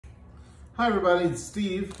Hi everybody, it's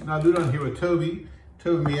Steve. NotUdon here with Toby.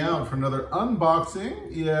 Toby me out for another unboxing.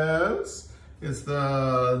 Yes, it's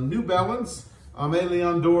the New Balance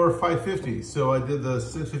Aime Dore 550. So I did the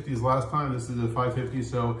 650s last time. This is the 550.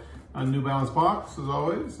 So a New Balance box as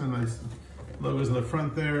always, and nice logos in the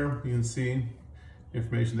front there. You can see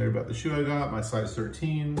information there about the shoe I got, my size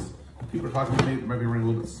 13s. People are talking to me, they might be running a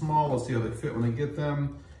little bit small. We'll see how they fit when I get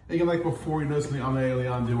them. Again, like before, you notice in the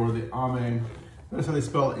Aime Dore, the Aime, that's how they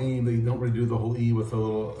spell Aime. They don't really do the whole E with the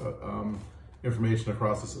little information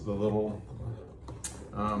across the little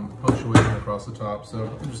punctuation across the top. So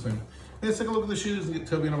interesting. Let's take a look at the shoes and get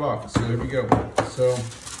Toby in a box. So here we go. So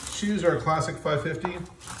shoes are a classic 550,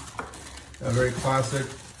 a very classic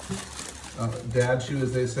dad shoe,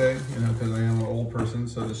 as they say, you know, because I am an old person,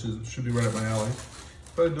 so this should be right up my alley.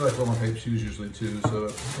 But I do like roll type shoes usually too, so we'll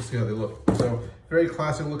see how they look. So very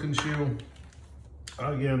classic looking shoe.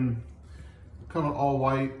 Again, kind of all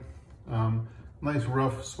white. Nice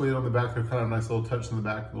rough suede on the back there, kind of nice little touch in the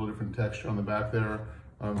back, a little different texture on the back there.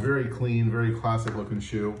 Very clean, very classic looking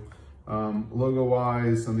shoe. Logo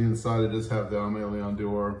wise, on the inside it does have the Aime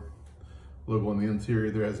Dore logo on the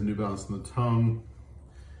interior. There has a New Balance on the tongue.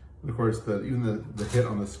 And of course, even the hit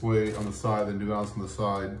on the suede on the side, the New Balance on the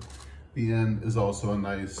side, the end is also a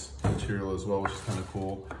nice material as well, which is kind of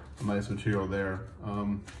cool. A nice material there.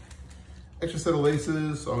 Extra set of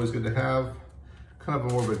laces, always good to have. Kind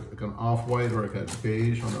of more of like an off-white or like a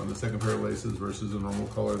beige on the second pair of laces versus a normal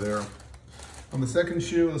color there. On the second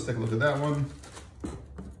shoe, let's take a look at that one.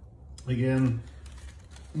 Again,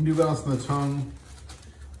 New Balance on the tongue.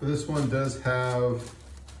 This one does have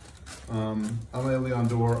Aime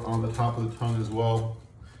Dore on the top of the tongue as well.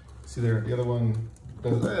 See there, the other one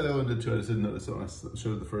does, the other one did too, I just didn't notice it when I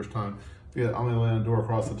showed it the first time. We got Aime Dore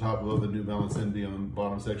across the top of the New Balance ND on the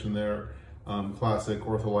bottom section there. Classic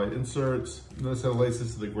ortholite inserts. Notice how the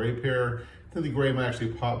laces to the gray pair. I think the gray might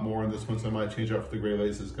actually pop more in this one, so I might change out for the gray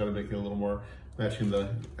laces, kind of making it a little more matching the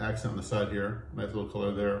accent on the side here. Nice little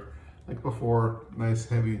color there. Like before, nice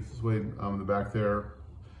heavy suede on the back there.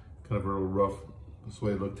 Kind of a real rough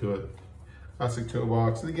suede look to it. Classic toe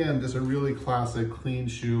box. And again, just a really classic, clean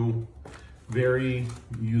shoe. Very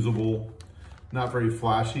usable. Not very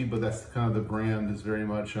flashy, but that's kind of the brand, is very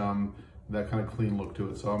much that kind of clean look to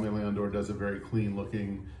it. So Aime Dore does a very clean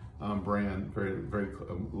looking brand, very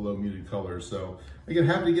low muted colors. So again,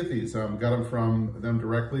 happy to get these. Got them from them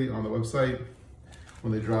directly on the website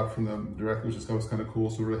when they dropped from them directly, which was kind of cool.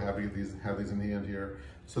 So we're really happy to have these in the end here.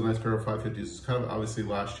 So nice pair of 550s. It's kind of obviously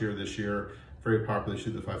last year, this year, very popular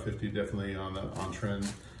shoe, the 550, definitely on trend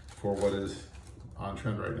for what is on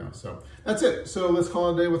trend right now. So that's it. So let's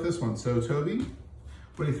call it a day with this one. So Toby,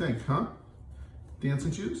 what do you think, huh?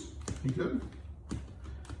 Dancing shoes? You good?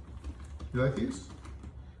 You like these?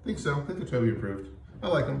 I think so. I think they're Toby approved. I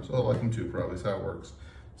like them, so I like them too, probably is how it works.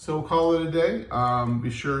 So we'll call it a day.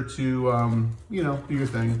 Be sure to, you know, do your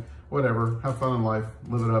thing, whatever. Have fun in life,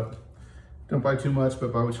 live it up. Don't buy too much,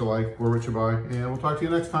 but buy what you like, wear what you buy. And we'll talk to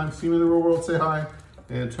you next time. See you in the real world, say hi.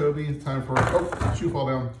 And Toby, time for, oh, shoe fall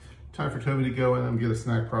down. Time for Toby to go and get a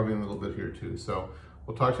snack probably in a little bit here too. So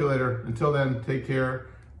we'll talk to you later. Until then, take care.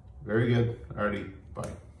 Very good. Alrighty, bye.